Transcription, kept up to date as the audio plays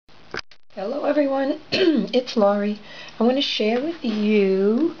Hello everyone, it's Laurie. I want to share with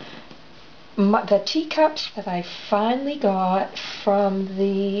you the teacups that I finally got from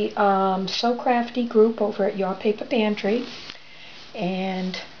the Sew Crafty group over at Your Paper Pantry.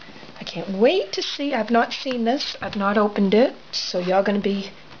 And I can't wait to see. I've not seen this. I've not opened it. So you're going to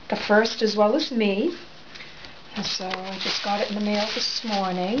be the first as well as me. And so I just got it in the mail this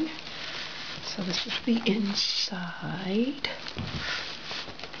morning. So this is the inside.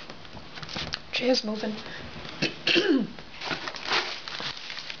 Chair's moving. Okay,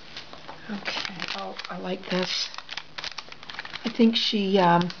 oh, I like this. I think she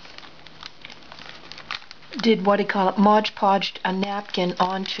did, what do you call it, Mod Podged a napkin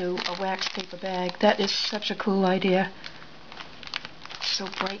onto a wax paper bag. That is such a cool idea. So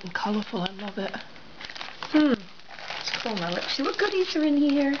bright and colorful, I love it. Let's curl my lips. See what goodies are in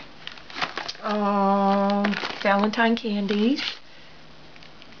here. Valentine candies.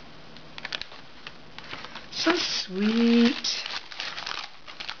 So sweet.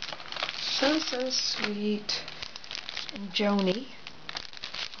 So sweet. And Jonnie.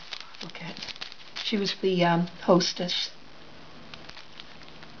 Look at, she was the hostess.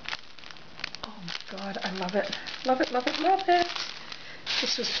 Oh my God, I love it. Love it, love it, love it.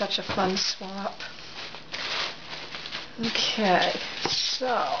 This was such a fun swap. Okay,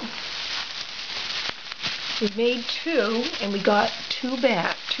 so we made two, and we got two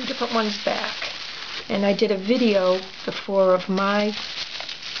back, two different ones back. And I did a video before of my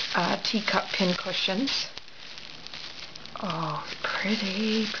teacup pincushions. Oh,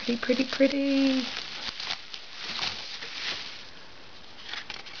 pretty, pretty, pretty, pretty.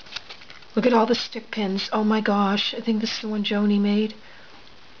 Look at all the stick pins. Oh my gosh, I think this is the one Jonnie made.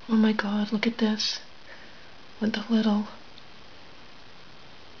 Oh my God, look at this. With the little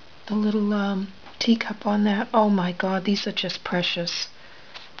teacup on that. Oh my God, these are just precious.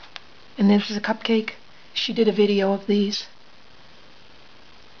 And this is a cupcake. She did a video of these.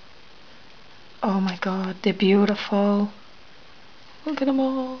 Oh my God, they're beautiful. Look at them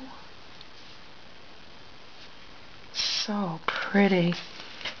all. So pretty.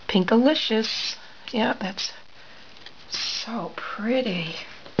 Pinkalicious. Yeah, that's so pretty.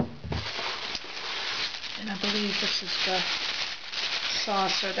 And I believe this is the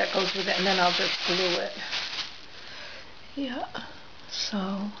saucer that goes with it, and then I'll just glue it. Yeah,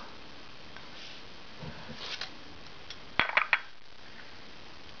 so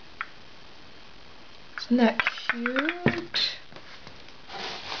isn't that cute?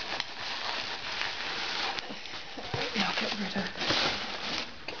 Now get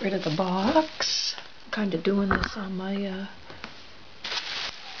rid of the box. I'm kind of doing this on my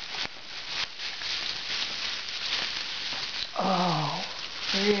oh,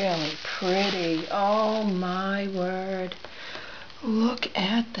 really pretty. Oh my word. Look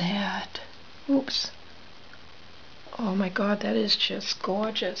at that. Oops. Oh my God, that is just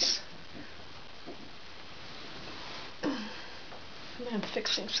gorgeous. I'm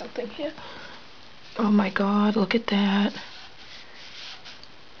fixing something here. Oh my God, look at that.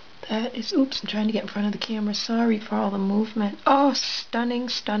 That is, oops, I'm trying to get in front of the camera. Sorry for all the movement. Oh, stunning,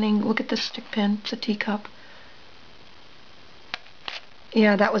 stunning. Look at this stick pin. It's a teacup.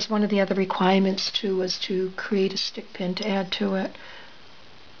 Yeah, that was one of the other requirements too, was to create a stick pin to add to it.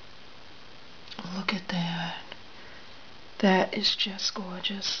 Look at that. That is just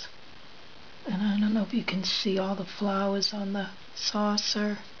gorgeous. And I don't know if you can see all the flowers on the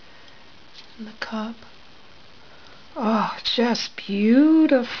saucer and the cup. Oh, just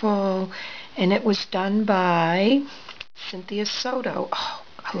beautiful. And it was done by Cathy Soto. Oh,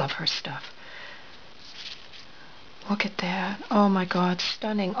 I love her stuff. Look at that. Oh my God,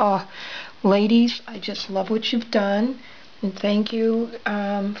 stunning. Oh, ladies, I just love what you've done. And thank you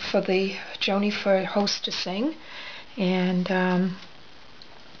for Jonnie for hostessing. And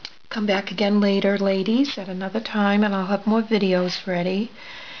come back again later, ladies, at another time, and I'll have more videos ready.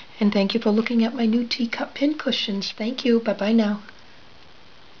 And thank you for looking at my new teacup pincushions. Thank you. Bye-bye now.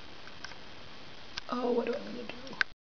 Oh, what do I